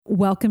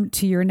Welcome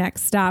to your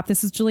next stop.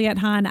 This is Juliette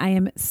Hahn. I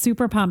am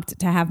super pumped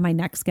to have my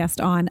next guest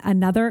on.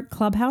 Another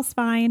Clubhouse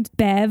find.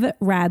 Bev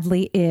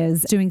Radley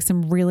is doing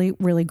some really,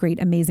 really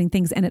great, amazing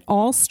things. And it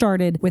all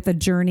started with a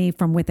journey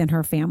from within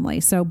her family.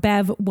 So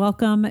Bev,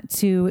 welcome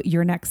to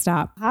your next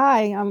stop.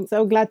 Hi, I'm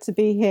so glad to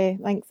be here.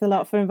 Thanks a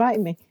lot for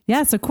inviting me.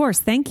 Yes, of course.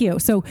 Thank you.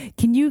 So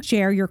can you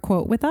share your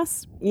quote with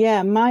us?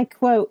 Yeah, my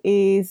quote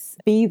is,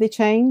 "Be the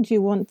change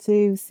you want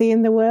to see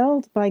in the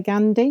world" by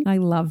Gandhi. I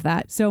love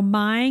that. So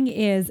mine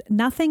is,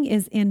 "Nothing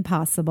is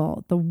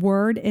impossible. The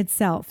word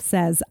itself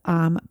says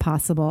I'm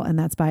possible." And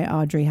that's by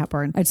Audrey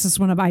Hepburn. It's just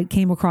I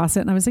came across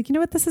it and I was like, you know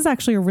what? This is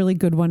actually a really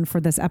good one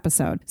for this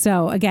episode.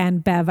 So again,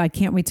 Bev, I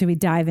can't wait till we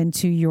dive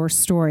into your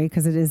story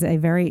because it is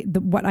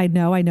what I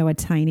know a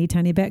tiny,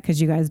 tiny bit because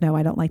you guys know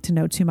I don't like to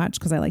know too much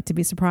because I like to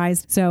be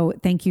surprised. So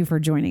thank you for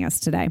joining us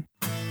today.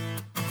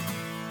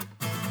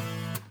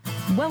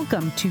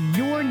 Welcome to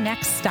your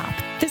next stop.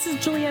 This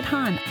is Juliette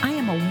Hahn. I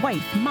am a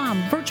wife,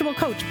 mom, virtual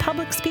coach,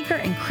 public speaker,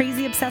 and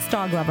crazy obsessed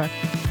dog lover.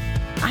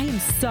 I am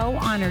so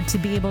honored to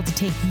be able to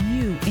take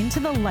you into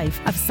the life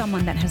of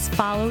someone that has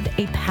followed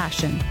a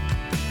passion.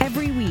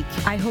 Every week,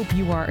 I hope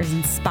you are as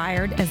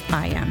inspired as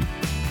I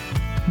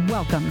am.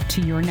 Welcome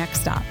to your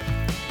next stop.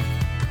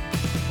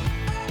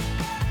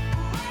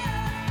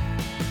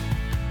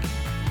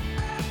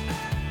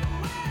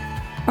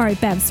 All right,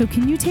 Bev, so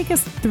can you take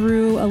us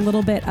through a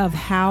little bit of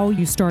how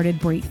you started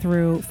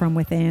Breakthrough From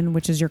Within,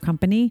 which is your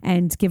company,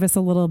 and give us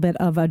a little bit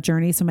of a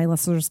journey so my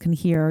listeners can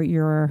hear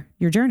your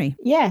journey?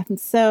 Yeah,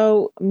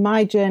 so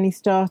my journey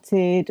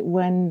started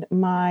when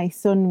my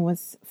son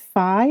was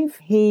 5.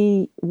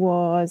 He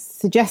was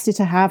suggested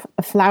to have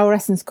a flower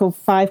essence called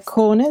 5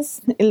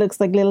 Corners. It looks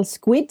like little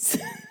squids.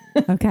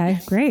 Okay,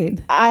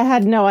 great. I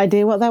had no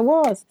idea what that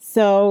was.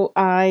 So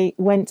I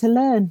went to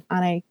learn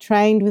and I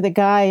trained with a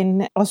guy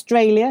in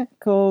Australia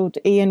called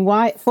Ian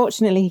White.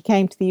 Fortunately, he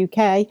came to the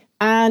UK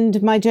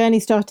and my journey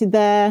started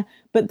there.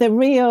 But the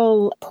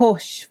real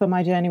push for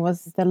my journey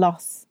was the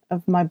loss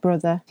of my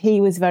brother.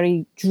 He was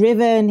very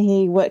driven.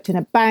 He worked in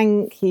a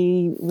bank.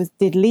 He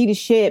did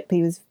leadership.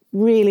 He was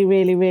really,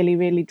 really, really,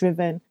 really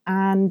driven.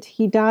 And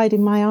he died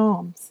in my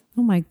arms.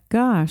 Oh my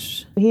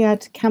gosh. He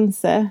had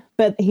cancer,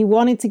 but he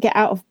wanted to get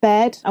out of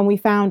bed. And we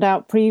found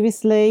out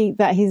previously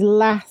that his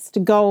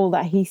last goal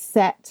that he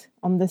set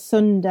on the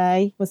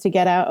Sunday was to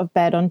get out of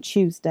bed on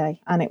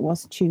Tuesday. And it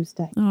was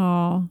Tuesday.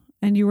 Oh,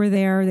 and you were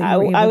there?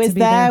 I was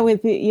there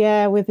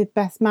with his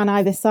best man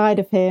either side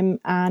of him.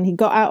 And he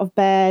got out of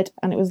bed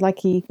and it was like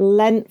he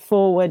leant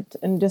forward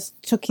and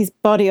just took his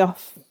body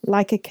off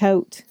like a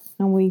coat.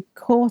 And we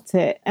caught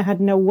it. It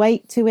had no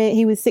weight to it.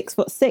 He was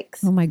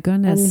 6'6". Oh my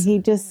goodness. And he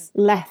just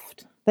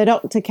left. The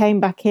doctor came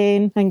back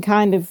in and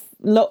kind of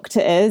looked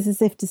at us as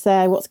if to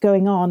say, "What's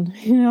going on?"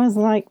 I was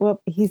like,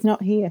 well, he's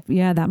not here.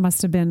 Yeah, that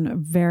must have been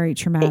very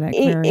traumatic.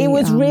 It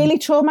was really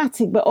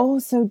traumatic, but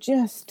also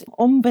just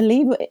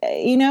unbelievable.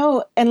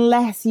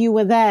 Unless you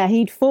were there,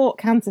 he'd fought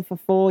cancer for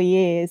 4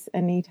 years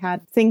and he'd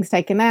had things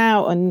taken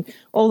out and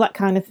all that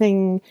kind of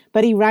thing.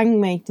 But he rang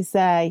me to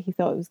say he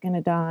thought he was going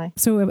to die.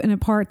 So in a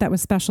part that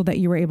was special that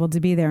you were able to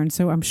be there. And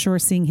so I'm sure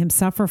seeing him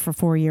suffer for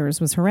 4 years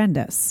was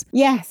horrendous.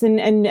 Yes.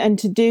 And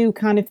to do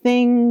kind of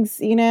things,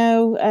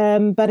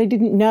 but I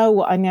didn't know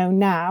what I know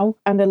now.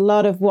 And a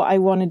lot of what I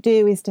want to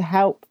do is to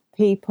help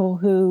people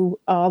who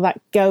are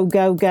that go,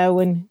 go, go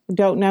and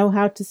don't know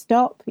how to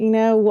stop,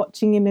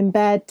 watching him in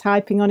bed,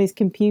 typing on his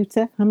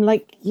computer. I'm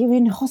like, you're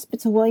in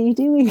hospital, what are you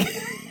doing?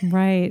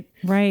 Right.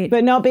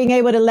 But not being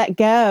able to let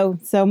go.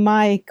 So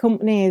my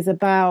company is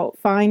about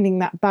finding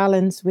that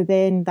balance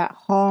within, that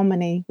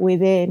harmony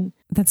within.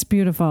 That's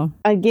beautiful.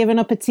 I'd given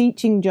up a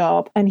teaching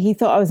job and he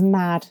thought I was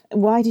mad.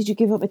 Why did you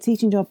give up a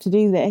teaching job to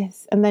do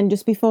this? And then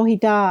just before he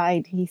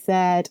died, he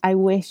said, "I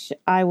wish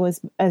I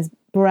was as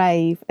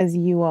brave as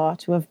you are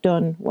to have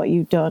done what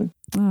you've done."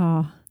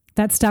 Oh,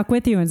 that stuck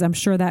with you, and I'm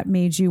sure that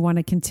made you want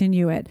to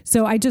continue it.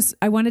 So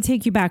I want to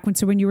take you back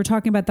when you were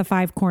talking about the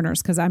 5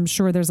 corners, because I'm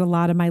sure there's a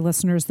lot of my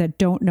listeners that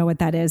don't know what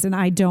that is, and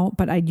I don't,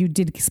 but you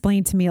did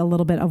explain to me a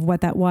little bit of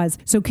what that was.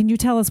 So can you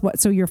tell us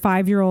so your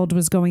 5-year-old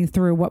was going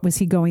through, what was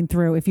he going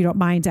through? If you don't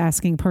mind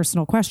asking a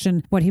personal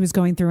question, what he was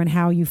going through and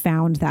how you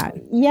found that.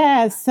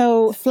 Yeah,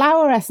 so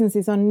flower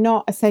essences are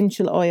not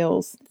essential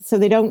oils. So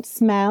they don't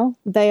smell.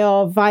 They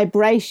are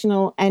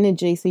vibrational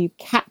energy. So you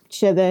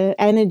capture the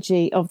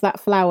energy of that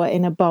flower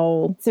in a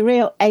bowl. It's a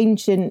real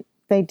ancient.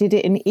 They did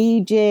it in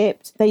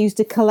Egypt. They used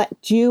to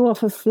collect dew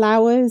off of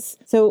flowers.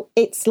 So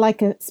it's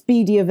like a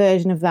speedier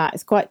version of that.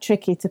 It's quite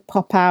tricky to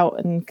pop out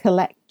and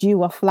collect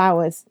dew off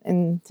flowers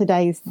in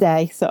today's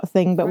day sort of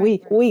thing. But we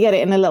get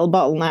it in a little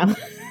bottle now.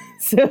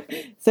 So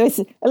it's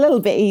a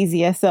little bit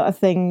easier sort of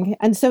thing.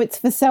 And so it's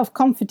for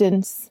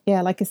self-confidence.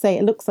 Yeah, like I say,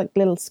 it looks like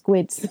little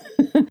squids.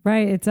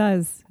 Right, it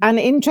does. And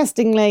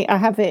interestingly, I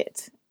have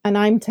it and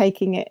I'm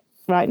taking it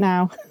right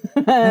now.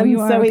 Oh, you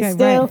are? So okay, it's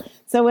still, right.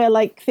 So we're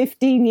like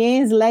 15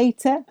 years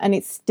later and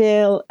it's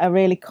still a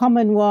really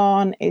common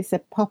one. It's a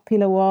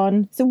popular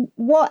one. So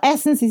what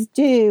essences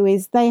do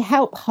is they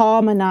help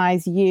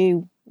harmonize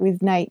you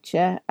with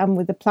nature and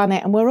with the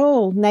planet, and we're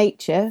all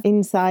nature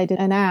inside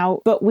and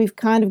out, but we've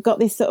kind of got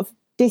this sort of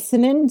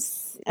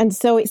dissonance, and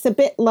so it's a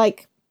bit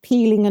like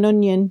peeling an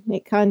onion.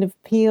 It kind of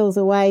peels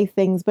away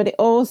things, but it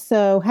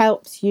also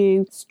helps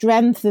you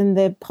strengthen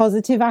the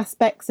positive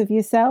aspects of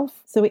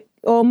yourself. So it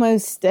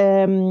almost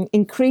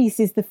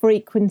increases the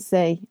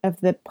frequency of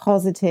the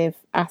positive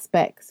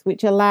aspects,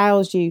 which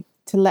allows you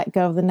to let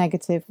go of the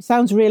negative. It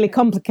sounds really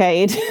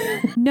complicated.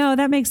 No,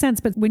 that makes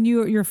sense. But when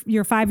your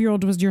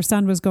 5-year-old your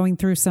son was going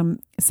through some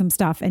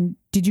stuff, and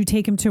did you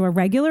take him to a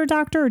regular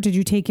doctor, or did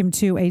you take him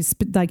to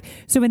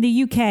so in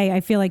the UK, I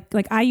feel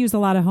like I use a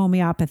lot of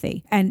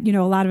homeopathy, and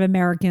a lot of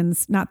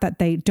Americans, not that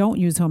they don't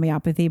use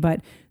homeopathy,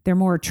 but they're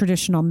more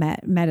traditional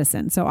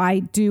medicine. So I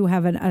do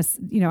have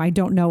I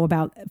don't know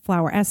about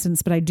flower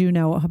essence, but I do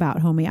know about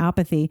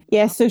homeopathy.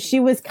 Yeah. So she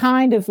was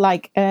kind of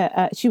like,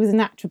 she was a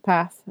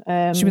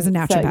naturopath. She was a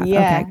naturopath. So,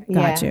 yeah, okay.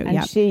 Got you.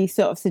 And she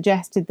sort of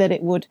suggested that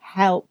it would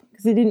help,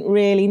 because they didn't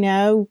really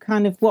know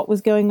kind of what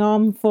was going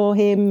on for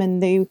him.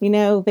 And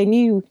they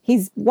knew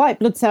his white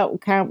blood cell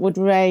count would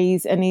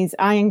raise and his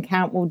iron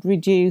count would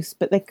reduce,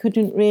 but they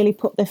couldn't really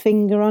put their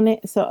finger on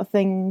it, sort of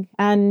thing.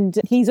 And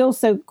he's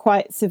also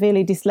quite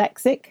severely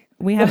dyslexic.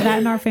 We have that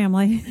in our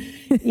family.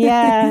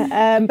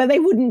 Yeah, but they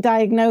wouldn't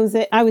diagnose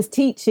it. I was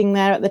teaching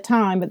there at the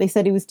time, but they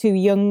said he was too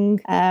young.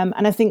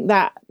 And I think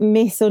that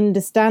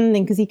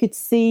misunderstanding, because he could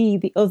see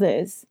the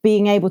others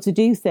being able to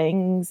do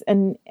things,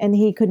 and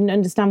he couldn't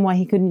understand why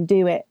he couldn't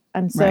do it.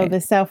 And so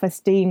the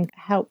self-esteem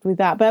helped with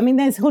that. But I mean,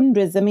 there's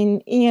hundreds. I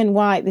mean, Ian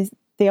White,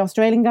 the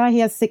Australian guy, he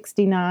has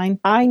 69.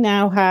 I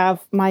now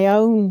have my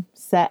own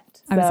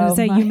set. I was going to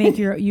say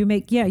you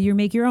make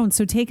your own.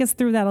 So take us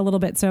through that a little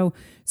bit. So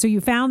you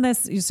found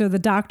this. So the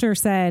doctor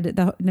said,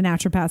 the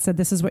naturopath said,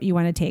 this is what you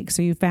want to take.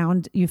 So you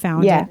found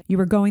it. You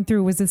were going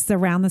through. Was this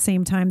around the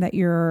same time that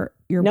your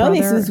brother? No,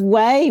 this is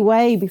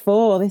way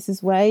before. This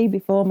is way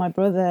before my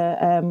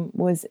brother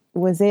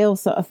was ill,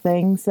 sort of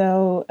thing.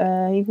 So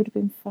he would have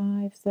been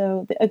 5.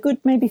 So a good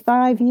maybe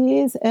 5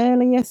 years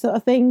earlier, sort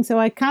of thing. So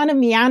I kind of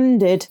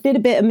did a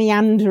bit of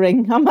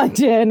meandering on my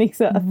journey,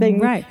 sort of thing.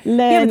 Right.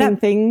 Learning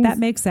things. That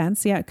makes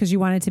sense. Yeah, because you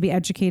wanted to be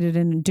educated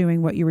in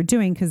doing what you were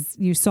doing, because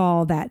you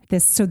saw that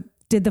this. So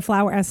did the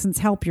flower essence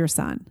help your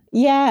son?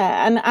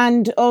 Yeah,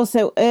 and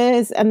also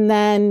hers, and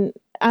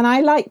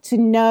I like to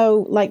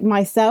know, like,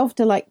 myself,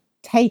 to like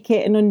take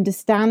it and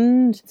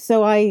understand.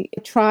 So I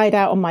tried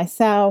out on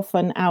myself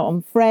and out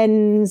on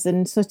friends,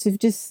 and sort of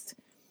just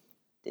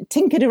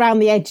tinkered around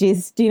the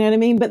edges. Do you know what I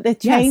mean? But the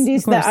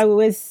changes that I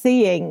was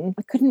seeing,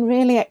 I couldn't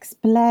really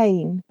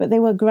explain, but they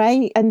were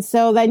great. And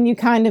so then you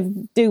kind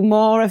of do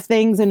more of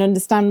things and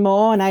understand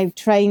more. And I've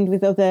trained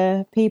with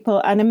other people,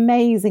 an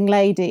amazing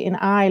lady in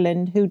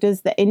Ireland who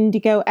does the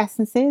indigo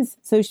essences.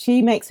 So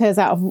she makes hers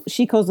out of,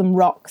 she calls them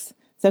rocks.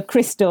 So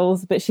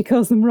crystals, but she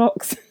calls them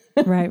rocks.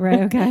 Right.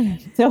 Okay.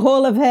 So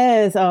all of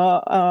hers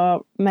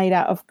are made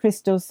out of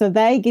crystals. So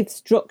they give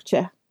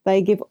structure.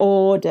 They give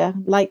order.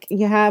 Like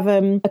you have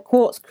a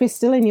quartz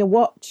crystal in your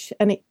watch,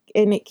 and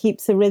it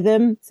keeps a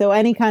rhythm. So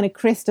any kind of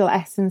crystal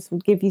essence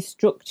would give you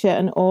structure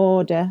and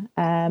order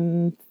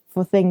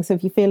for things. So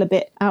if you feel a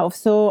bit out of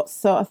sorts,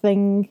 sort of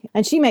thing.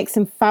 And she makes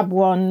some fab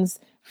ones: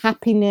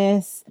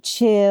 happiness,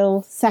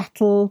 chill,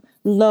 settle,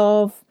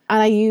 love.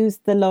 And I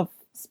used the love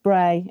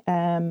spray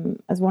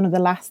as one of the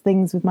last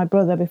things with my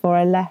brother before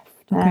I left.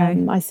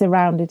 Okay. I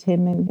surrounded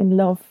him in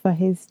love for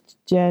his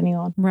journey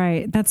on.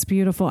 Right. That's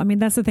beautiful. I mean,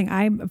 that's the thing.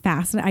 I'm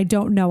fascinated. I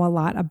don't know a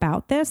lot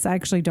about this. I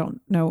actually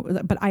don't know,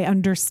 but I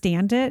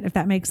understand it, if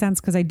that makes sense,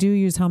 because I do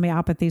use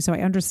homeopathy. So I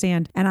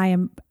understand, and I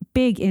am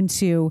big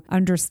into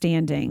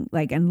understanding,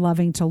 like, and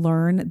loving to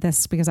learn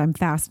this, because I'm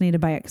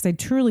fascinated by it, because I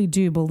truly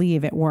do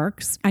believe it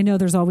works. I know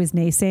there's always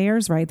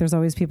naysayers, right? There's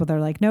always people that are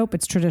like, nope,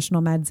 it's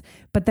traditional meds.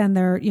 But then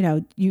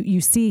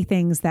you see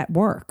things that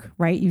work,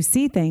 right? You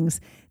see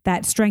things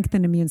that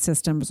strengthen immune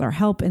systems or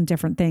help in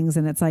different things.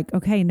 And it's like,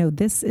 okay, no,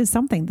 this is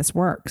something, this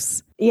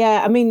works.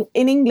 Yeah, I mean,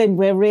 in England,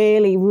 we're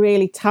really,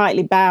 really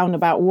tightly bound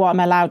about what I'm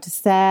allowed to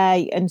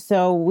say. And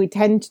so we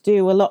tend to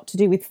do a lot to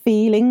do with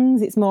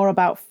feelings. It's more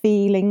about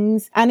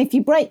feelings. And if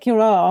you break your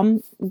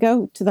arm,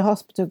 go to the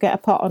hospital, get a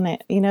pot on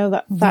it.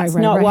 That's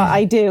not what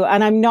I do.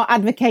 And I'm not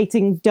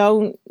advocating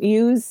don't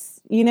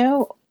use,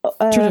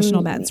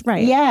 traditional meds,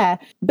 right? Yeah,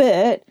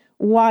 but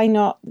why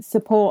not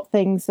support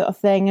things, sort of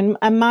thing.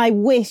 And my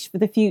wish for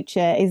the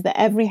future is that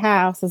every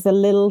house has a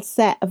little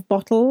set of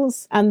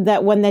bottles, and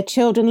that when their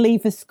children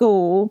leave for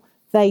school,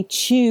 they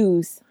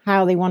choose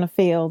how they want to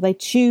feel. They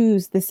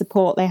choose the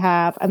support they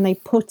have, and they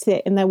put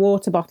it in their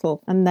water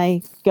bottle and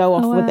they go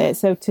off with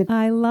it.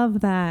 I love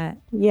that.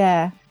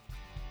 Yeah.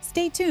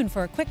 Stay tuned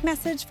for a quick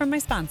message from my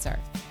sponsor.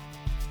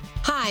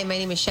 Hi, my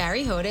name is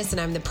Shari Hodis,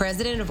 and I'm the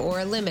president of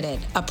Aura Limited,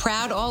 a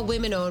proud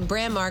all-women-owned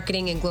brand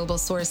marketing and global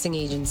sourcing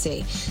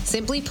agency.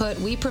 Simply put,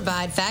 we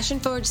provide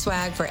fashion-forward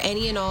swag for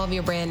any and all of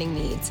your branding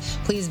needs.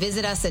 Please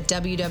visit us at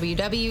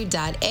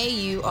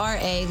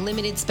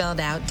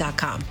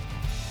www.auralimitedspelledout.com.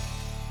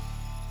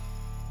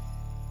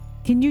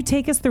 Can you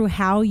take us through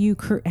how you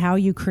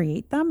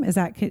create them? Is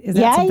that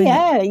yeah, something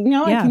yeah.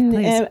 I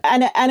can,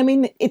 and I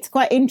mean, it's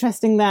quite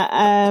interesting that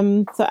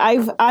so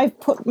I've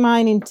put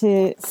mine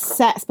into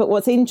sets, but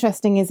what's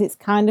interesting is it's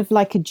kind of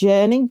like a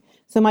journey.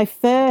 So my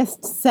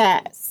first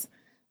sets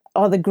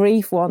are the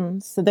grief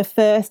ones. So the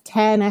first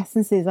 7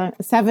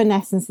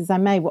 essences I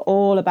made were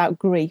all about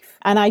grief,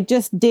 and I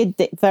just did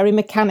it very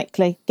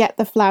mechanically. Get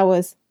the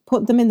flowers,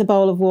 put them in the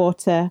bowl of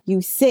water.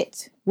 You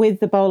sit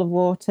with the bowl of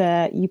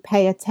water, you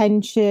pay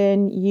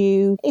attention,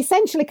 you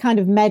essentially kind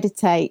of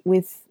meditate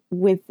with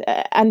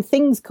and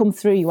things come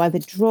through you, either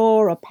draw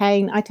or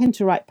paint. I tend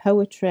to write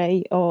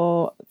poetry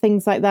or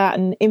things like that,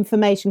 and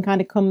information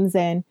kind of comes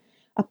in.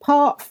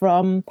 Apart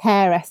from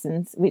pear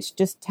essence, which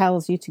just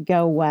tells you to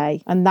go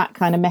away, and that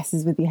kind of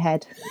messes with your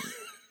head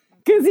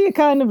because you're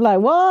kind of like,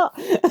 what?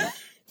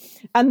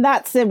 And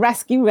that's a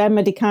rescue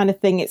remedy kind of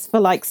thing. It's for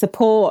like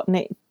support, and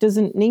it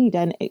doesn't need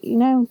any,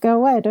 go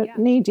away. I don't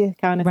need you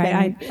kind of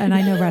thing.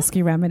 I know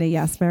rescue remedy.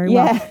 Yes, very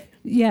well.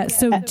 Yeah.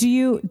 So do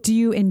you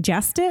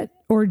ingest it,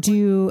 or do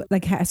you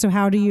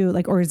how do you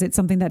or is it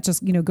something that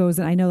just, goes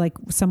in? I know like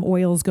some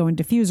oils go in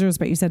diffusers,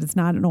 but you said it's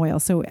not an oil.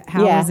 So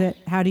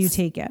how do you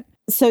take it?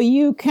 So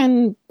you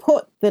can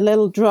put the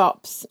little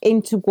drops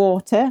into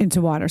water.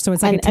 So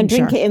it's like a tincture. And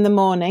drink it in the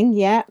morning.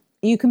 Yeah.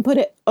 You can put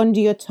it under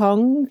your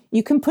tongue.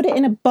 You can put it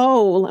in a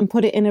bowl and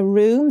put it in a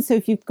room. So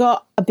if you've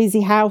got a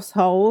busy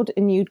household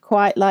and you'd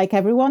quite like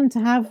everyone to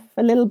have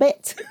a little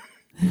bit,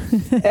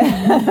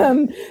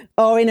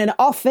 or in an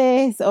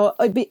office,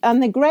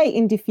 and they're great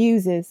in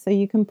diffusers. So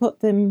you can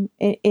put them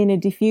in a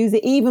diffuser,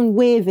 even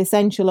with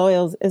essential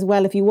oils as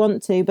well if you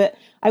want to. But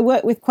I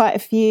work with quite a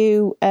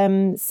few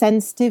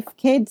sensitive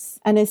kids,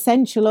 and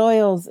essential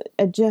oils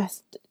are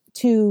just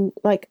too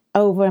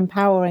over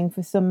empowering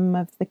for some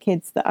of the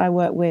kids that I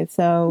work with.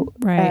 So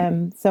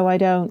so I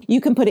don't. You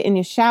can put it in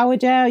your shower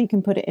gel, you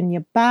can put it in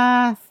your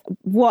bath.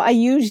 What I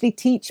usually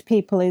teach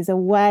people is a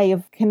way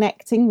of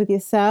connecting with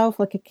yourself,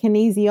 like a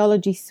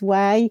kinesiology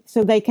sway,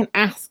 so they can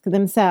ask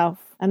themselves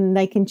and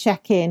they can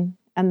check in.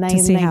 And they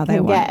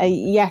can get a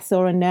yes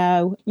or a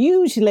no.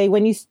 Usually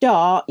when you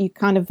start, you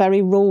kind of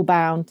very rule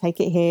bound.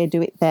 Take it here,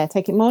 do it there.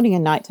 Take it morning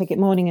and night. Take it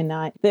morning and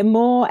night. The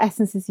more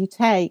essences you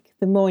take,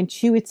 the more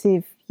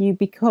intuitive you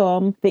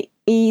become, the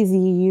easier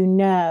you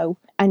know.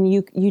 And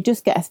you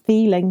just get a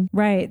feeling.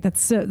 Right.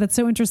 That's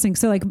so interesting.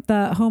 So like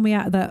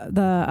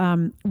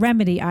the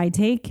remedy I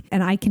take,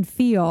 and I can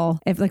feel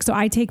so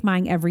I take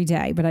mine every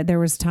day, but there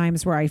was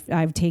times where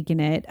I've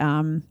taken it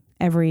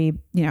every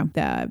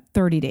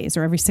 30 days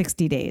or every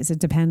 60 days. It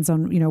depends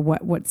on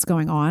what's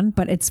going on.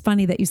 But it's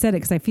funny that you said it,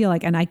 because I feel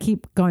like, and I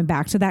keep going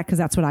back to that because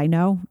that's what I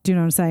know. Do you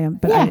know what I'm saying?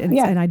 But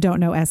and I don't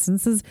know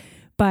essences,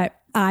 but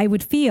I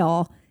would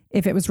feel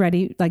if it was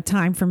ready,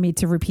 time for me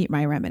to repeat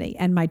my remedy.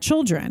 And my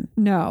children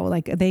know,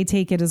 they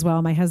take it as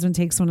well. My husband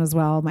takes one as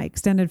well. My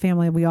extended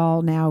family, we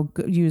all now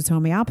use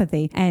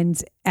homeopathy.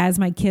 And as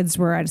my kids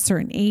were at a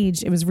certain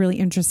age, it was really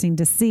interesting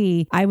to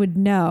see. I would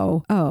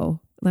know,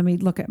 let me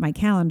look at my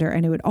calendar,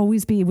 and it would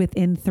always be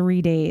within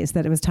 3 days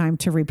that it was time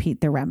to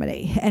repeat the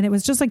remedy. And it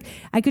was just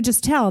I could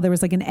just tell there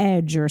was an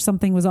edge, or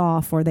something was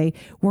off, or they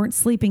weren't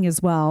sleeping as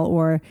well,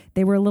 or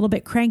they were a little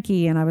bit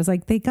cranky. And I was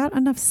like, they got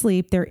enough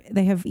sleep.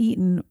 They have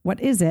eaten.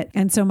 What is it?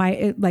 And so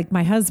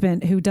my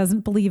husband, who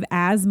doesn't believe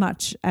as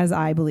much as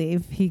I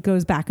believe, he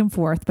goes back and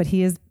forth, but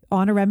he is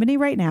on a remedy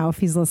right now. If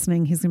he's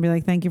listening, he's going to be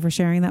like, thank you for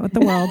sharing that with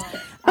the world.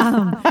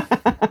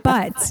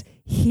 But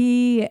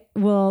he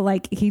will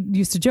he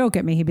used to joke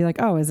at me. He'd be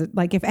like, oh, is it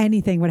if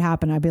anything would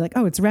happen, I'd be like,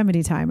 oh, it's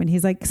remedy time. And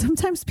he's like,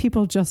 sometimes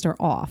people just are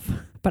off.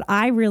 But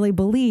I really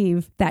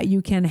believe that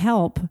you can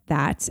help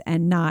that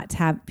and not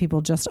have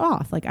people just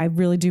off. I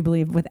really do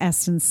believe with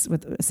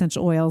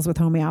essential oils, with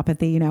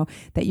homeopathy,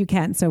 that you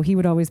can. So he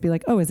would always be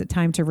like, oh, is it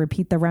time to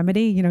repeat the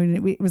remedy?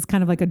 It was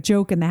kind of like a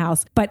joke in the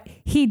house, but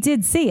he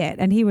did see it,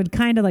 and he would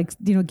kind of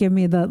give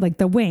me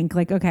the wink,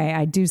 okay,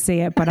 I do see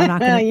it, but I'm not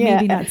going to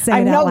maybe not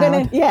say it out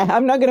loud.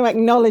 I'm not going to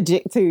acknowledge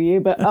it to you,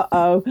 but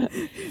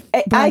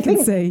But I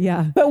can say,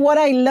 yeah. But what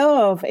I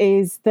love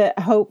is that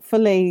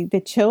hopefully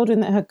the children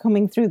that are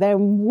coming through, they're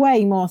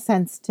way more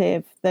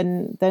sensitive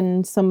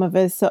than some of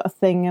us sort of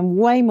thing, and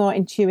way more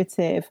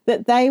intuitive,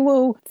 that they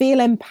will feel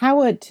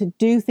empowered to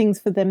do things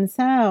for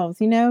themselves,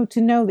 to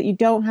know that you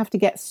don't have to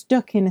get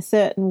stuck in a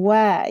certain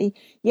way.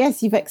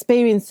 Yes, you've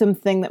experienced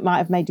something that might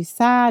have made you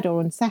sad or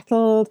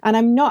unsettled, and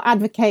I'm not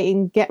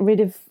advocating get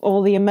rid of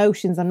all the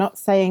emotions. I'm not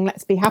saying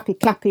let's be happy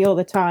clappy all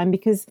the time,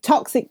 because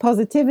toxic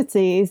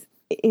positivity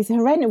is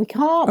horrendous. We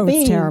can't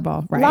be. It's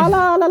terrible, right? La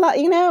la la la,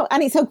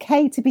 and it's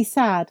okay to be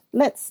sad.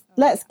 Let's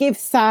give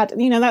sad.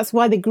 That's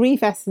why the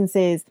grief essence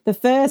is. The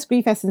first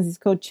grief essence is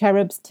called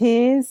Cherub's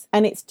Tears,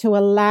 and it's to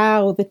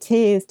allow the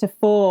tears to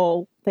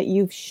fall that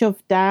you've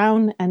shoved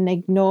down and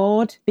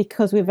ignored,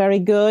 because we're very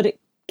good at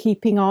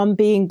keeping on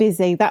being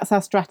busy. That's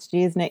our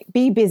strategy, isn't it?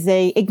 Be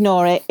busy,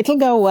 ignore it. It'll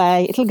go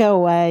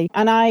away.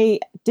 And I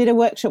did a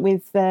workshop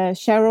with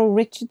Cheryl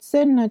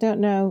Richardson. I don't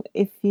know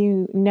if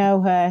you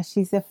know her.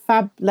 She's a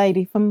fab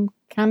lady from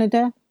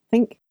Canada, I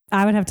think.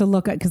 I would have to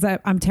look at, because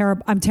I'm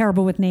terrible. I'm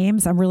terrible with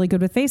names. I'm really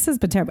good with faces,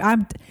 but terrible.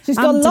 She's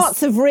got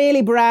lots of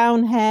really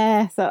brown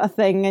hair, sort of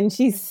thing, and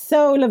she's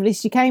so lovely.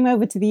 She came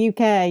over to the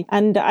UK,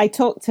 and I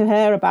talked to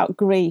her about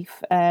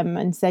grief,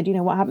 and said,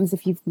 what happens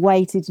if you've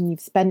waited and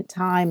you've spent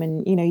time,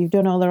 and you've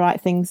done all the right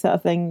things, sort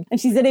of thing. And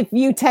she said, if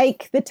you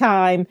take the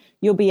time,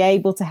 you'll be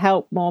able to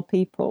help more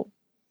people.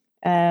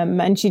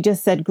 And she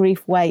just said,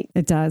 grief wait.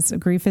 It does.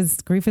 Grief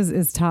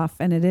is tough.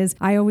 And it is.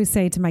 I always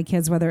say to my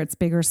kids, whether it's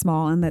big or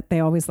small, and that they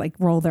always like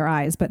roll their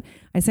eyes, but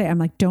I'm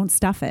like, don't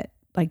stuff it.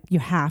 Like, you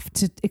have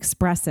to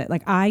express it.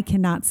 Like, I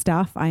cannot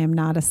stuff. I am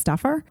not a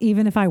stuffer.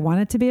 Even if I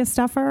wanted to be a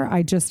stuffer,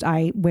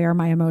 I wear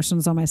my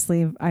emotions on my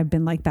sleeve. I've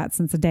been like that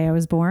since the day I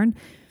was born.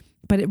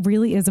 But it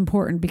really is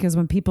important, because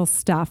when people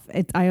stuff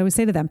it, I always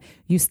say to them,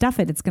 you stuff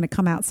it, it's going to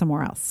come out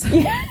somewhere else.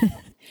 Yeah.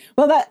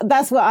 Well,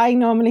 that's what I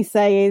normally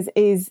say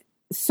is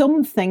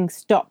something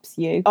stops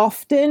you.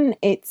 Often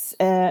it's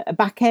a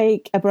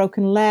backache, a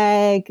broken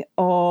leg,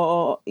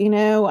 or,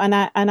 and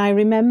I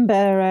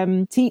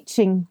remember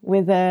teaching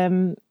with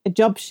a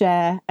job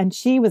share, and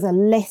she was a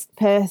list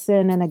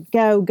person and a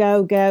go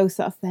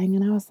sort of thing.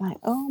 And I was like,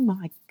 oh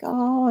my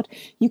God,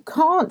 you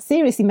can't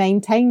seriously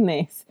maintain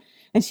this.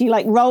 And she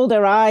like rolled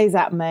her eyes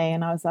at me,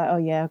 and I was like, oh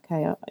yeah,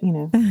 okay,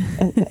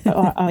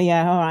 oh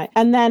yeah, all right.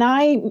 And then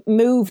I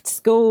moved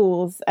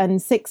schools,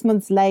 and 6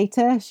 months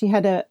later, she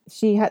had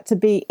to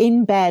be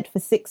in bed for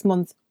 6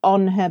 months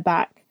on her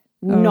back,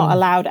 not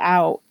allowed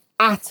out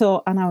at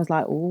all. And I was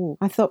like, oh,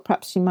 I thought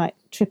perhaps she might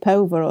trip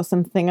over or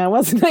something. I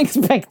wasn't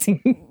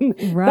expecting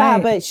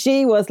that, but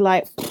she was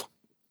like,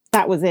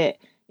 that was it.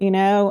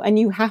 And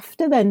you have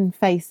to then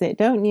face it,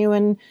 don't you?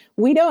 And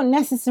we don't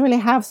necessarily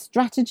have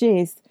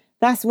strategies.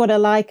 That's what I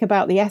like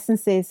about the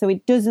essences. So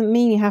it doesn't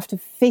mean you have to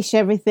fish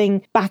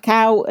everything back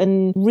out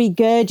and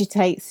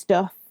regurgitate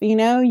stuff.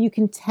 You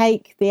can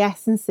take the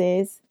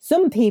essences.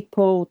 Some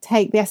people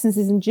take the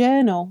essences and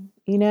journal,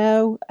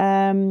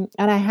 and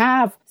I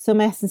have some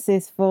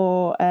essences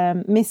for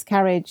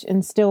miscarriage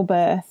and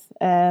stillbirth,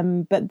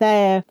 but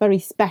they're very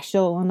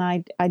special, and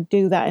I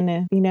do that in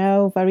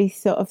a, very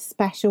sort of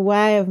special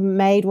way. I've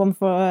made one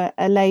for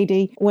a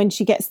lady. When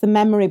she gets the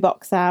memory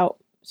box out,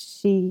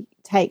 she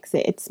takes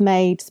it. It's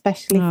made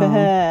specially for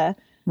her,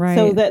 right,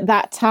 so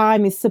that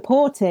time is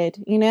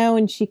supported,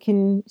 and she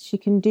can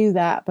do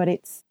that. But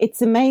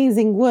it's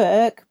amazing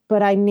work,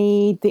 but I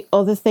need the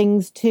other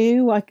things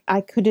too.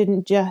 I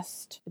couldn't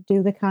just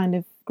do the kind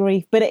of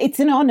grief, but it's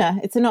an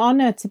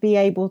honor to be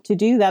able to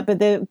do that. But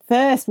the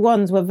first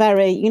ones were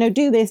very,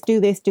 do this.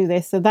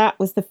 So that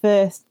was the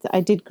first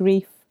I did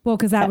grief. Well,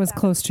 because that was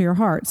close to your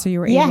heart. So you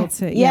were able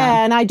to.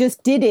 Yeah. And I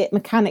just did it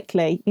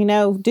mechanically,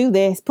 do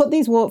this, put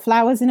these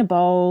flowers in a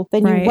bowl,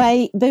 then you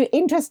wait. The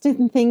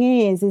interesting thing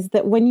is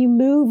that when you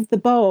move the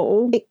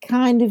bowl, it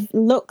kind of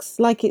looks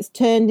like it's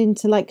turned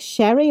into like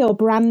sherry or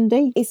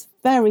brandy. It's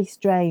very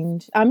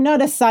strange. I'm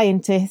not a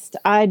scientist.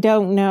 I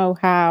don't know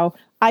how.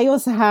 I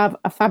also have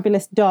a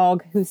fabulous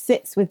dog who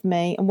sits with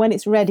me, and when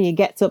it's ready, it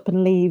gets up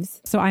and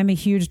leaves. So I'm a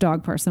huge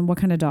dog person. What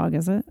kind of dog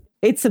is it?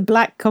 It's a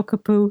black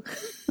cockapoo.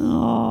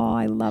 Oh,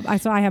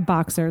 I have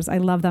boxers. I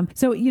love them.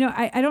 So,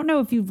 I don't know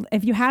if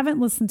you haven't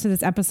listened to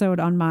this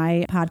episode on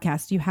my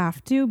podcast, you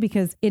have to,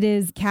 because it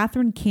is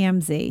Catherine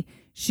Camsey.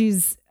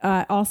 She's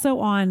also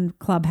on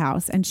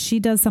Clubhouse, and she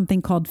does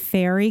something called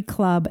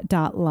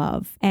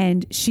fairyclub.love.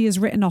 And she has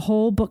written a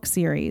whole book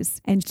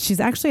series, and she's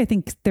actually, I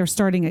think they're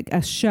starting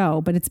a show,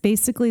 but it's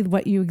basically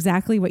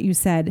exactly what you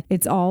said.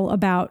 It's all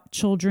about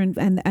children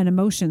and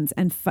emotions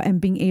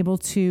and being able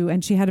to,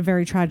 and she had a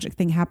very tragic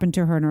thing happen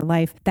to her in her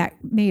life that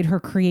made her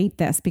create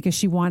this, because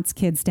she wants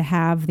kids to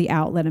have the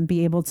outlet and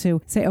be able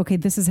to say, okay,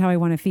 this is how I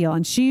want to feel.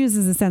 And she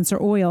uses essential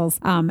oils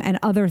and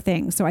other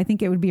things. So I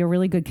think it would be a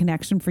really good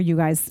connection for you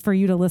guys, for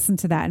you to listen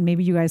to that. And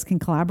maybe you guys can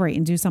collaborate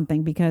and do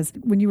something, because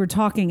when you were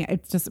talking,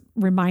 it just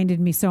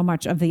reminded me so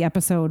much of the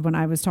episode when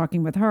I was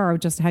talking with her,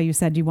 just how you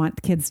said you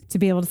want kids to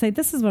be able to say,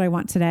 this is what I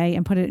want today,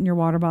 and put it in your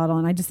water bottle.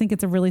 And I just think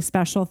it's a really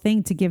special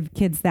thing to give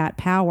kids that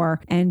power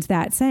and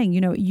that saying,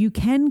 you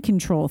can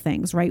control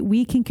things, right?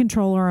 We can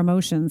control our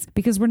emotions,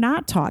 because we're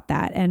not taught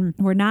that. And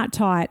we're not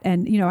taught.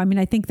 And,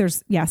 I think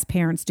yes,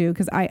 parents do,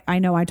 because I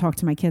know I talk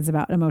to my kids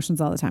about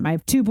emotions all the time. I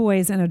have 2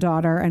 boys and a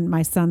daughter, and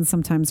my sons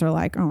sometimes are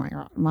like, oh my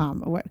God, Mom,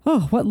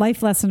 what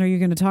life lesson are you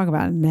going to talk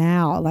about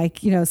now?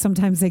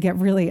 Sometimes they get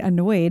really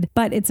annoyed,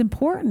 but it's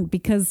important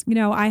because,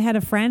 I had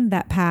a friend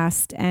that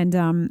passed, and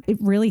it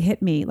really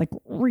hit me, like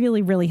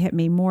really, really hit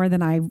me more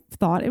than I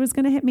thought it was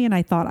going to hit me. And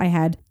I thought I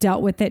had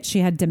dealt with it. She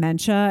had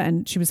dementia,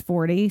 and she was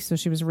 40. So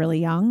she was really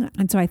young.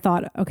 And so I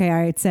thought, okay,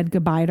 I had said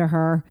goodbye to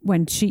her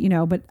when she,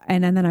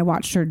 and then I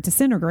watched her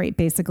disintegrate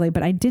basically,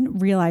 but I didn't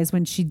realize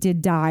when she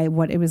did die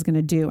what it was going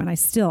to do. And I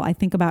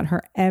think about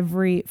her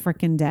every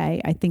freaking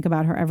day. I think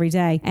about her every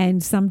day.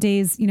 And some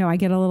days, I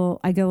get a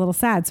little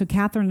sad. So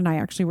Catherine and I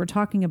actually were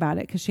talking about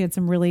it because she had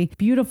some really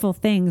beautiful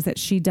things that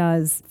she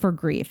does for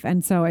grief.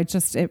 And so I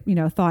just,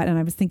 thought, and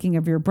I was thinking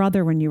of your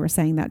brother when you were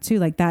saying that too,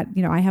 like that,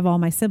 I have all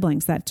my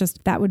siblings that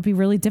would be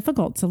really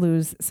difficult to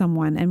lose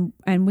someone.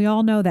 And we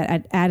all know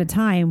that at a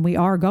time we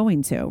are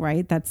going to,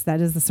 right?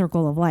 That is the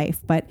circle of life.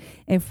 But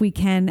if we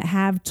can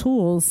have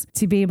tools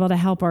to be able to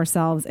help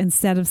ourselves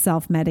instead of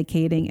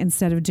self-medicating,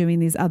 instead of doing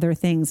these other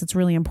things, it's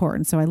really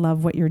important. So I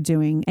love what you're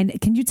doing.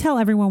 And can you tell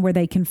everyone where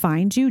they can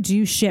find you? Do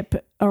you ship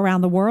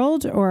around the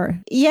world or?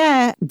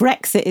 Yeah,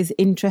 Brexit is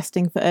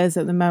interesting for us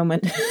at the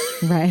moment.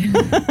 Right.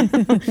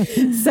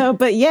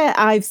 But yeah,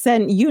 I've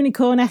sent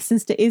unicorn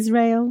essence to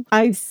Israel.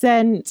 I've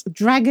sent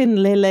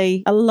dragon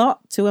lily a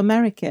lot to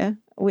America,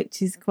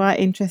 which is quite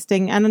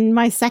interesting. And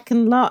my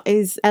second lot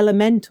is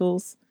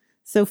elementals.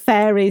 So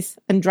fairies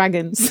and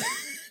dragons.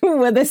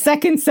 Were the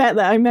second set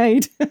that I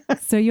made.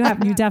 So you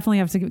definitely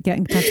have to get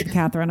in touch with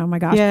Catherine. Oh my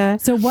gosh. Yeah.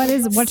 So what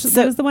was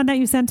the one that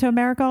you sent to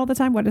America all the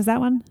time? What is that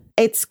one?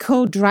 It's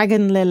called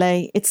dragon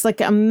lily. It's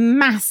like a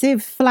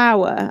massive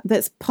flower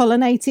that's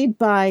pollinated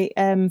by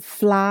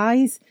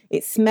flies.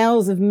 It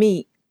smells of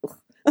meat.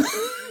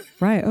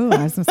 Right. Oh,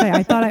 I was going to say, I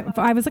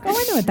was like, I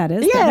know what that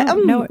is. Yeah.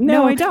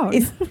 No, I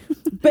don't.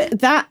 But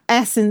that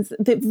essence,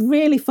 the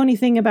really funny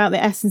thing about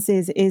the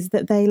essences is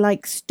that they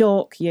like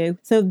stalk you.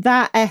 So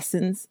that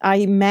essence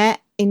I met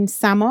in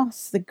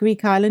Samos, the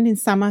Greek island in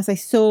Samos. I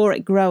saw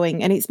it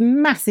growing and it's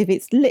massive.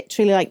 It's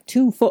literally like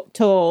 2 foot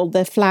tall,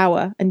 the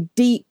flower, and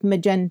deep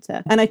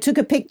magenta. And I took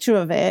a picture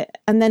of it.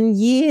 And then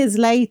years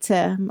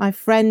later, my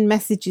friend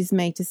messages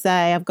me to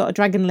say, I've got a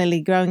dragon lily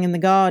growing in the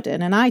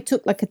garden. And I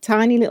took like a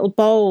tiny little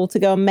bowl to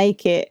go and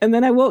make it. And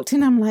then I walked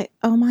in, I'm like,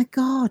 oh my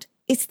God,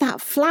 it's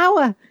that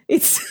flower.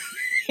 It's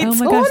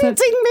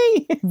haunting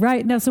me.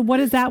 Right. No. So what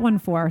is that one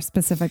for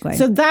specifically?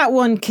 So that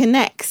one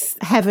connects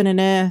heaven and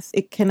earth.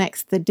 It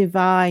connects the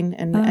divine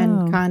and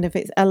kind of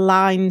it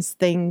aligns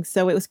things.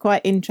 So it was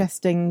quite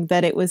interesting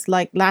that it was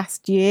like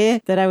last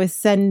year that I was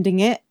sending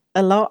it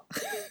a lot.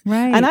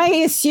 Right. And I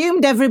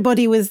assumed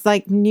everybody was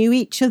like knew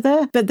each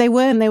other, but they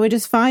weren't. They were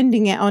just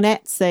finding it on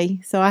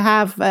Etsy. So I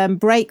have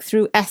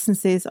breakthrough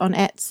essences on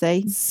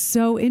Etsy.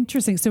 So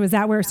interesting. So is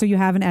that so you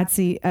have an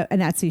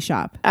Etsy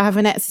shop? I have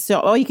an Etsy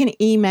shop, or you can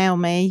email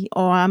me,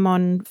 or I'm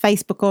on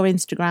Facebook or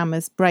Instagram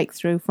as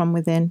Breakthrough From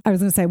Within. I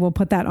was going to say, we'll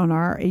put that on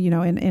our,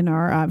 in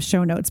our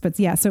show notes, but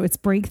yeah, so it's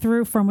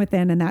Breakthrough From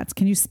Within. And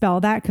can you spell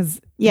that?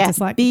 Because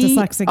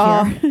dyslexic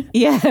here.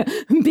 Yeah.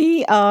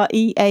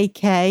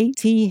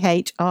 BREAKTHROUGH.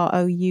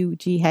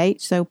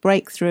 So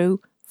Breakthrough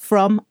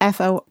From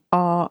FROM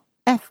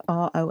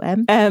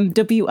WITHIN.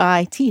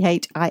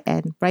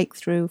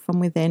 Breakthrough From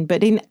Within.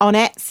 But on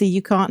Etsy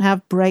you can't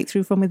have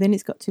Breakthrough From Within.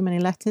 It's got too many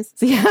letters.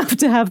 So you have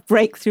to have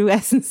Breakthrough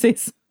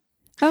Essences.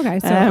 Okay.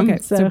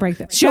 So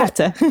breakthrough.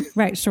 Shorter.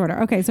 Right.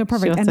 Shorter. Okay. So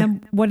perfect. Shorter. And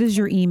then what is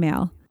your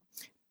email?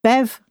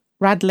 Bev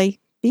Radley,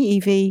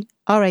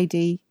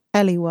 BEVRADLEY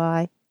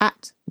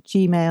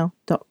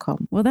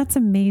 @gmail.com. Well, that's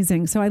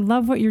amazing. So I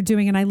love what you're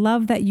doing. And I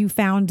love that you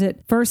found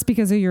it first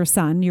because of your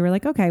son. You were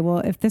like, okay, well,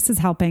 if this is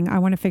helping, I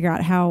want to figure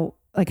out how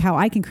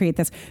I can create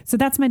this. So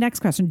that's my next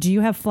question. Do you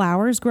have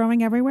flowers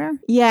growing everywhere?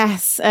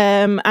 Yes.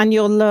 And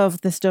you'll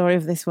love the story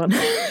of this one.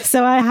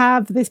 So I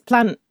have this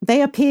plant.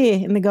 They appear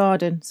in the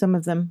garden, some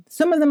of them.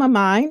 Some of them are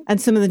mine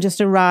and some of them just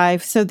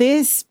arrive. So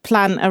this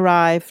plant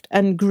arrived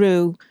and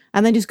grew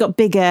and then just got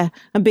bigger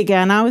and bigger.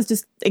 And I was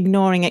just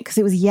ignoring it because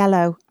it was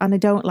yellow and I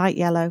don't like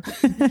yellow.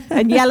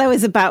 And yellow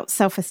is about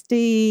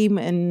self-esteem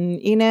and,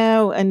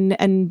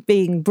 and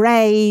being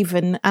brave.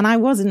 And I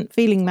wasn't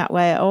feeling that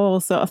way at all,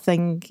 sort of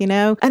thing,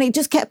 And it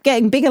just kept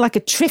getting bigger like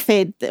a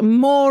triffid,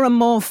 more and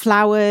more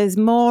flowers,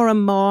 more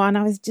and more. And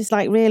I was just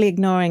like really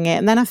ignoring it.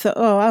 And then I thought,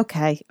 oh,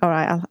 okay, all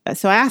right.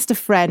 So I asked a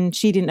friend,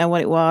 she didn't know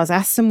what it was. I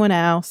asked someone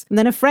else. And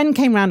then a friend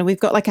came around and we've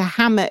got like a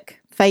hammock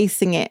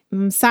facing it.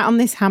 I'm sat on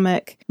this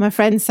hammock. My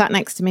friend sat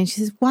next to me and she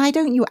says, why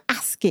don't you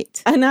ask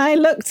it? And I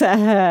looked at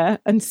her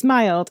and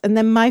smiled. And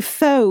then my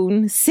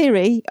phone,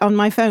 Siri on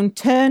my phone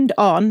turned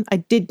on. I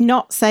did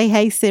not say,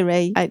 hey,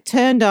 Siri. I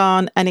turned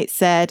on and it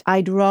said,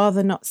 I'd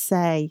rather not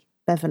say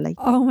Beverly.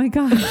 Oh my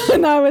God.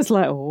 And I was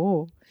like,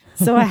 oh.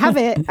 So I have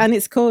it and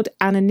it's called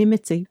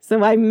anonymity.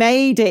 So I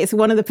made it. It's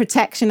one of the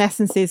protection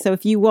essences. So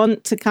if you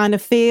want to kind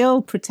of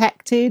feel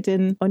protected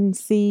and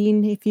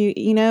unseen,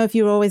 if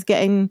you're always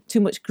getting too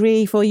much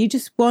grief or you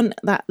just want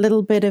that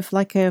little bit of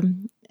like a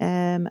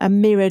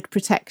mirrored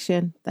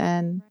protection,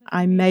 then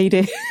I made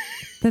it.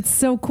 That's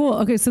so cool.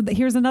 Okay, so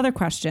here's another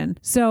question.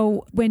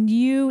 So when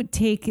you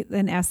take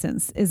an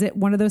essence, is it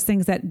one of those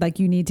things that like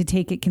you need to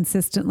take it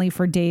consistently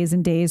for days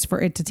and days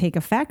for it to take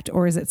effect?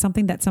 Or is it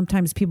something that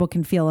sometimes people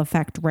can feel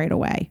effect right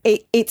away?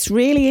 It's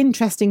really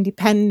interesting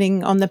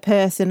depending on the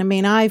person. I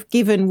mean, I've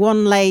given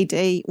one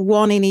lady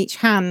one in each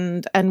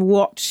hand and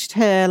watched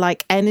her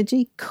like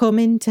energy come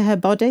into her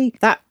body.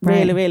 That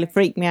really, really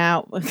freaked me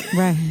out.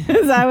 Right.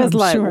 Because I was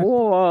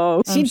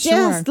whoa. She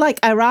just like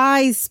her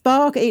eyes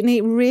spark and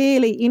it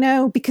really,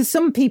 because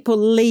some people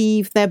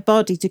leave their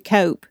body to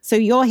cope. So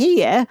you're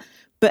here,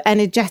 but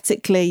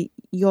energetically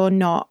you're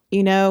not,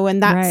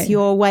 and that's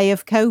your way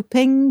of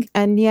coping.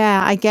 And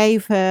yeah, I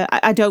gave her,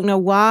 I don't know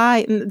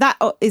why. And that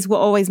is what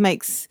always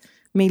makes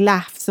me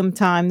laugh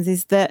sometimes,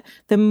 is that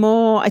the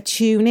more I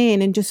tune in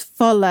and just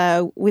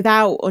follow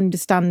without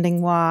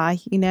understanding why,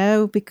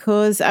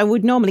 because I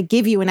would normally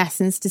give you an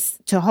essence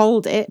to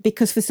hold it,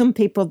 because for some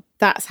people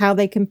that's how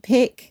they can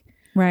pick.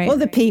 Right.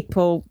 Other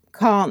people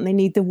can't. They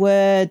need the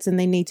words and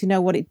they need to know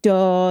what it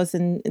does.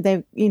 And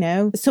they,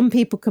 some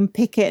people can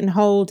pick it and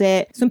hold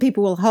it. Some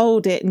people will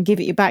hold it and give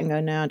it you back and go,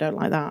 no, I don't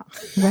like that.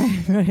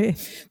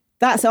 Right.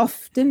 That's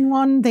often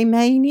one they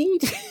may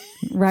need.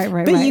 Right.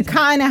 But you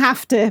kind of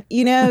have to,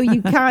 you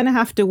kind of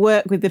have to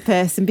work with the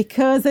person,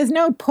 because there's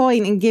no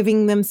point in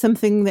giving them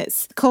something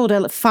that's called a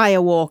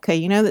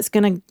firewalker, that's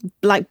going to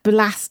like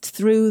blast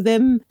through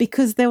them,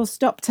 because they'll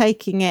stop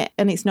taking it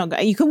and it's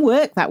not. You can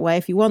work that way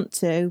if you want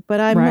to,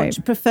 but I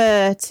much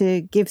prefer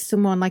to give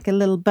someone like a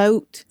little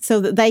boat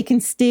so that they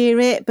can steer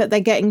it, but they're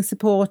getting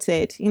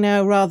supported,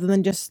 rather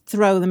than just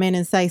throw them in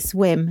and say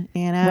swim,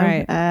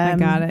 Right. I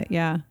got it.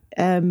 Yeah.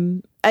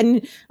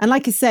 And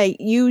like I say,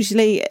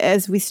 usually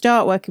as we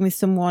start working with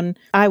someone,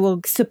 I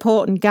will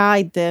support and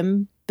guide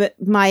them. But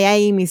my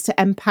aim is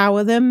to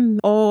empower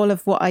them. All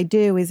of what I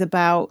do is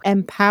about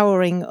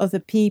empowering other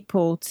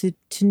people to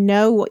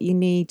know what you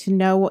need, to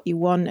know what you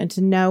want, and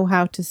to know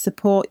how to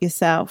support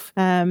yourself.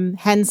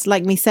 Hence,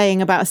 like me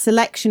saying about a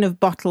selection of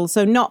bottles.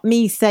 So not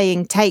me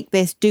saying, take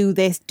this, do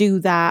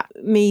that.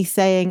 Me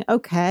saying,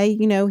 okay,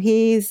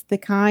 here's the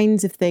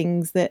kinds of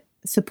things that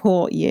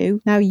support you.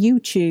 Now you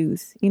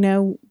choose,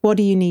 what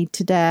do you need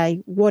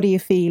today? What are you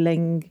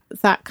feeling?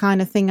 That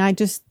kind of thing. I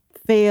just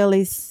feel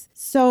is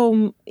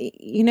so,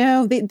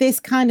 this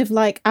kind of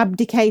like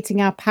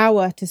abdicating our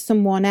power to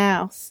someone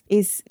else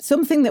is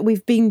something that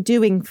we've been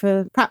doing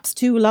for perhaps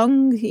too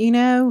long,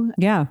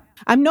 Yeah.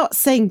 I'm not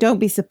saying don't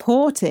be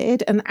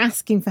supported, and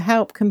asking for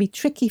help can be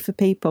tricky for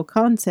people,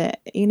 can't it?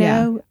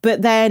 Yeah.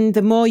 But then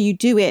the more you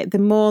do it, the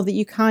more that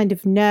you kind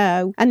of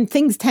know, and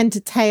things tend to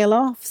tail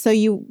off. So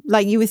you,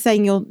 like you were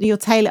saying, you'll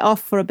tail it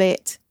off for a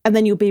bit, and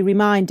then you'll be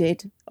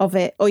reminded of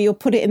it, or you'll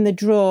put it in the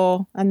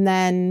drawer and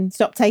then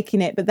stop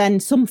taking it. But then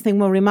something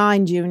will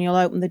remind you and you'll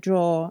open the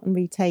drawer and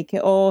retake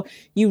it. Or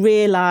you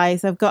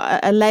realise, I've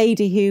got a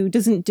lady who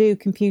doesn't do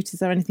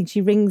computers or anything.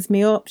 She rings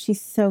me up.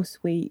 She's so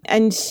sweet.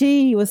 And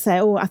she will say,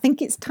 I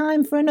think it's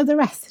time for another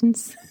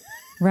essence.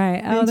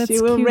 Right. Oh, that's cute.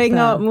 She will ring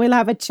up and we'll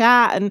have a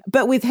chat.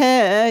 But with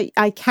her,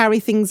 I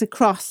carry things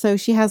across. So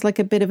she has like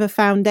a bit of a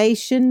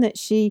foundation that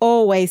she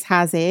always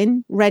has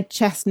in red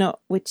chestnut,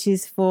 which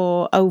is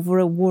for over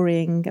a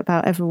worrying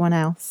about everyone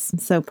else.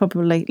 So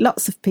probably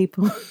lots of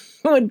people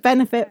would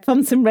benefit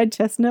from some red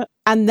chestnut.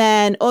 And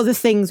then other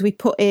things we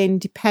put in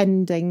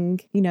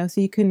depending,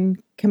 so you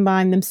can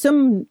combine them.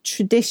 Some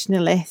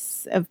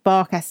traditionalists of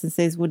bark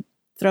essences would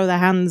throw their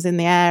hands in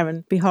the air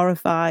and be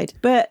horrified.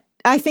 But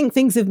I think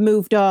things have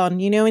moved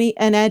on,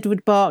 and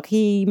Edward Bach,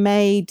 he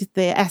made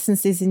the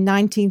essences in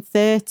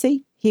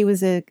 1930. He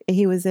was a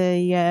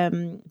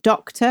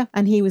doctor,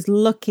 and he was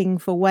looking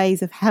for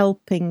ways of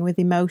helping with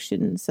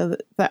emotions. So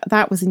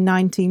that was in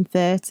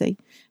 1930.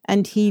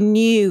 And he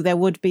knew there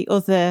would be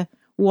other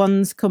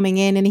ones coming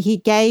in, and he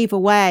gave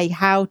away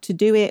how to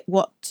do it,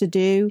 what to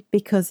do,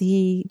 because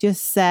he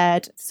just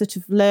said sort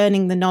of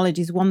learning the knowledge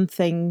is one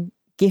thing,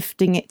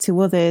 gifting it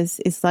to others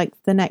is like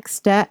the next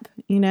step,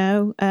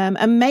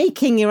 and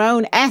making your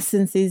own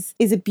essence is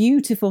a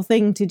beautiful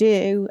thing to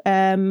do.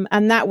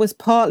 And that was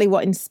partly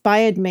what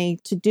inspired me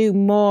to do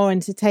more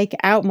and to take it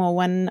out more,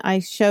 when I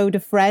showed a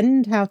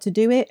friend how to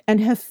do it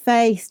and her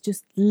face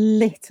just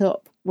lit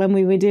up when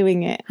we were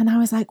doing it. And I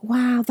was like,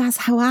 wow, that's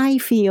how I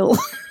feel.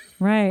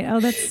 Right. Oh,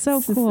 that's so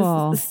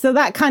cool. So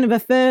that kind of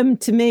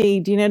affirmed to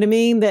me, do you know what I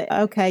mean? That,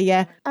 okay,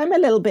 yeah, I'm a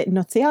little bit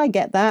nutty. I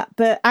get that.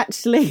 But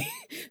actually,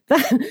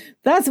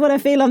 that's what I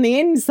feel on the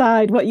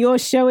inside, what you're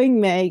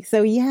showing me.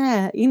 So,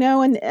 yeah,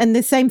 and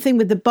the same thing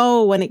with the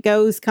bowl when it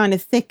goes kind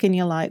of thick and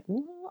you're like,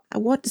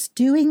 what's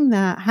doing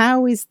that?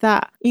 How is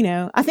that?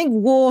 I think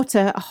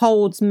water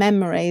holds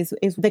memories,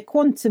 is the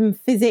quantum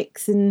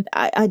physics. And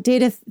I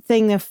did a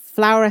thing of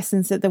flower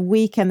essence at the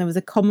weekend. There was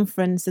a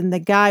conference and the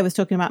guy was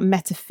talking about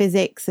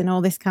metaphysics and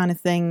all this kind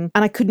of thing.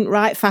 And I couldn't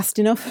write fast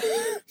enough.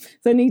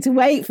 So I need to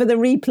wait for the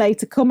replay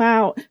to come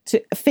out to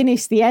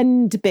finish the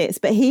end bits.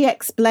 But he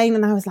explained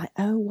and I was like,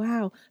 oh,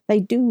 wow, they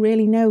do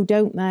really know,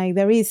 don't they?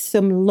 There is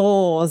some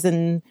laws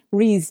and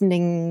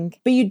reasoning,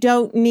 but you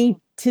don't need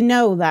to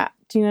know that.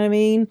 Do you know what I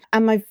mean?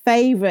 And my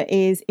favourite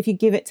is if you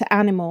give it to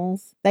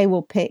animals, they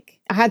will pick.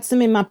 I had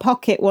some in my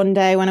pocket one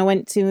day when I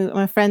went to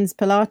my friend's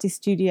Pilates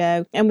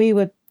studio and we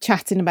were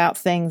chatting about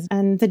things.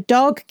 And the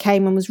dog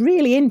came and was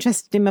really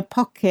interested in my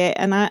pocket.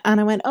 And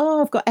I went,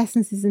 oh, I've got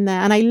essences in there.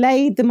 And I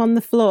laid them on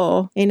the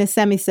floor in a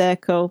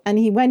semicircle. And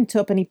he went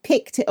up and he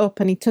picked it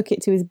up and he took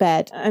it to his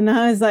bed. And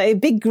I was like, a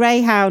big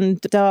greyhound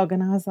dog.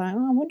 And I was like,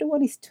 oh, I wonder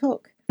what he's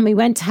took. And we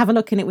went to have a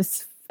look and it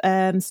was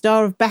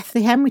Star of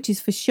Bethlehem, which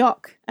is for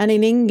shock. And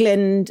in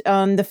England,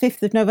 on the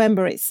 5th of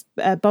November, it's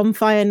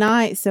bonfire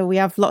night. So we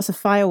have lots of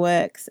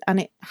fireworks. And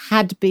it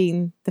had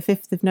been the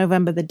 5th of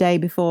November the day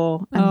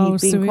before.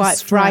 And he'd been quite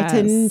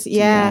frightened.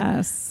 Yeah.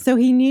 Yes. So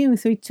he knew.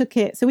 So he took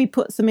it. So he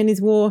put some in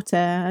his water.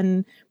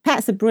 And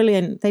pets are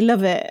brilliant. They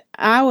love it.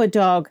 Our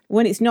dog,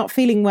 when it's not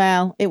feeling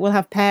well, it will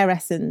have pear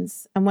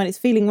essence. And when it's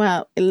feeling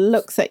well, it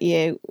looks at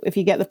you. If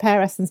you get the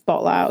pear essence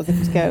bottle out, as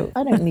if to go,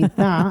 I don't need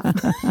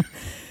that.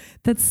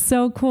 That's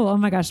so cool. Oh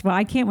my gosh. Well,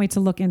 I can't wait to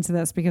look into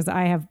this because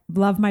I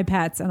love my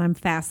pets and I'm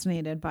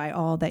fascinated by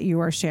all that you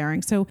are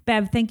sharing. So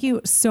Bev, thank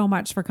you so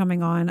much for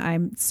coming on.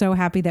 I'm so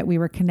happy that we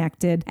were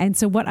connected. And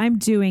so what I'm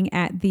doing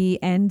at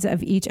the end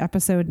of each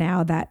episode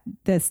now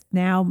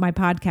my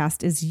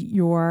podcast is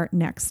your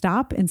next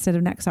stop instead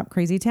of Next Stop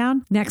Crazy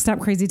Town. Next Stop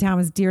Crazy Town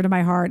was dear to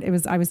my heart.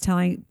 I was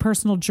telling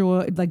personal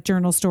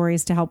journal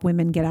stories to help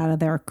women get out of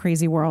their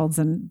crazy worlds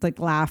and like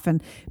laugh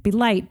and be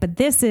light. But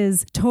this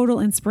is total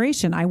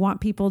inspiration. I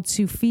want people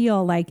to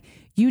feel like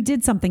you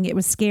did something. It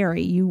was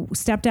scary. You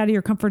stepped out of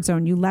your comfort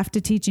zone. You left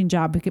a teaching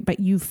job, but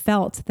you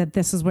felt that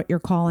this is what your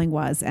calling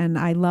was. And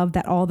I love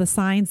that all the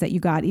signs that you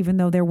got, even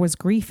though there was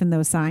grief in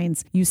those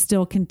signs, you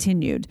still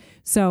continued.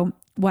 So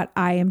what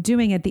I am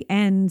doing at the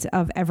end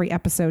of every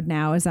episode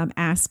now is I'm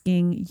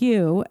asking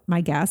you,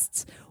 my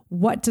guests,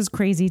 what does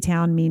Crazy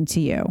Town mean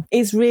to you?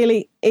 It's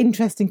really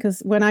interesting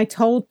because when I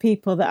told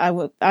people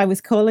that I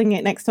was calling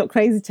it Next Stop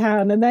Crazy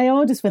Town, and they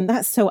all just went,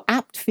 that's so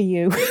apt for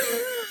you.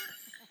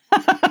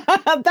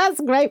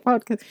 That's a great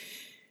podcast.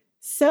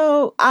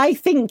 So I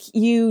think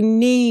you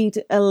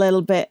need a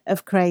little bit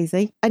of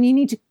crazy and you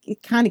need to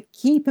kind of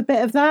keep a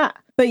bit of that.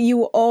 But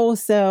you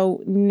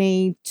also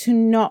need to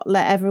not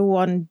let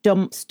everyone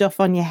dump stuff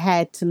on your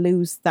head to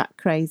lose that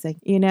crazy,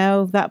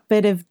 that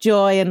bit of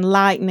joy and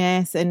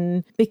lightness.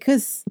 And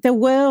because the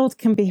world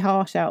can be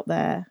harsh out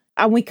there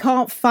and we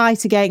can't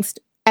fight against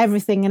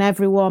everything and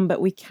everyone, but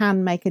we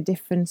can make a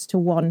difference to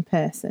one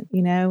person,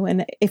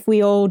 and if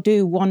we all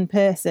do one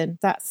person,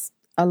 that's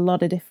a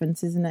lot of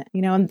difference, isn't it?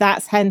 And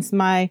that's hence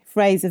my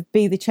phrase of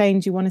be the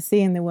change you want to see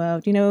in the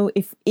world.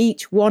 If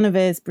each one of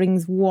us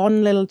brings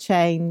one little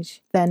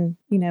change, then,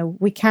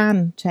 we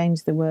can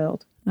change the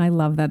world. I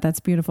love that. That's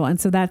beautiful. And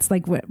so that's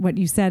like what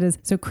you said is,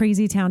 so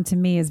Crazy Town to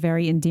me is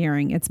very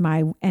endearing. It's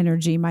my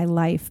energy, my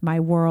life, my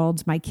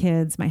world, my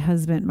kids, my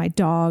husband, my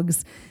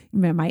dogs,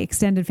 my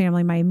extended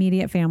family, my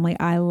immediate family.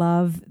 I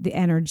love the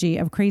energy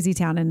of Crazy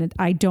Town. And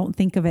I don't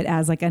think of it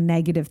as like a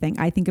negative thing.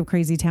 I think of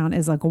Crazy Town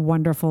as like a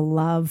wonderful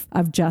love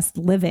of just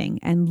living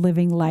and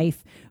living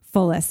life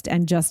fullest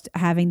and just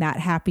having that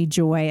happy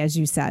joy, as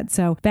you said.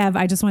 So Bev,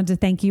 I just wanted to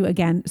thank you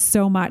again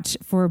so much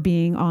for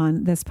being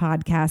on this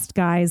podcast.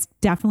 Guys,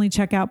 definitely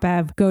check out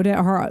Bev. Go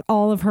to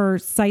all of her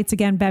sites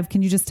again. Bev,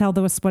 can you just tell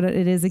us what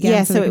it is again?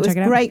 Yeah, so it was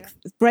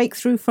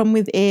Breakthrough From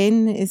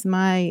Within is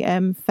my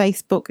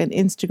Facebook and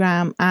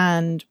Instagram,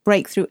 and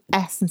Breakthrough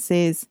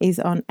Essences is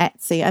on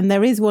Etsy. And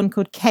there is one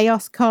called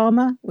Chaos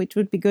Karma, which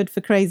would be good for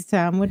Crazy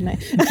Town,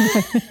 wouldn't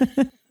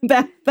it?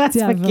 That's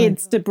definitely for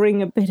kids to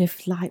bring a bit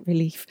of light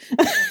relief.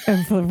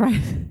 Right.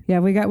 Yeah,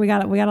 we got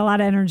a lot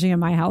of energy in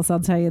my house,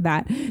 I'll tell you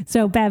that.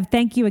 So Bev,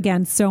 thank you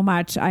again so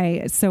much.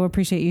 I so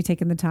appreciate you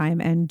taking the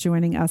time and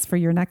joining us for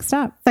your next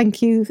stop.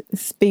 Thank you.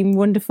 It's been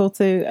wonderful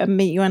to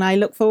meet you, and I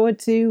look forward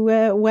to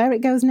where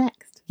it goes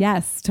next.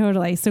 Yes,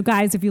 totally. So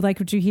guys, if you like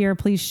what you hear,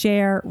 please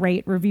share,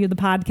 rate, review the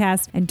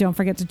podcast, and don't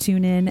forget to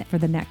tune in for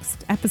the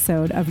next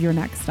episode of Your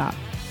Next Stop.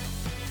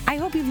 I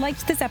hope you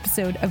liked this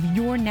episode of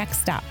Your Next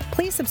Stop.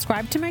 Please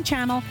subscribe to my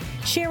channel,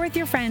 share with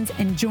your friends,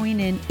 and join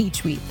in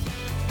each week.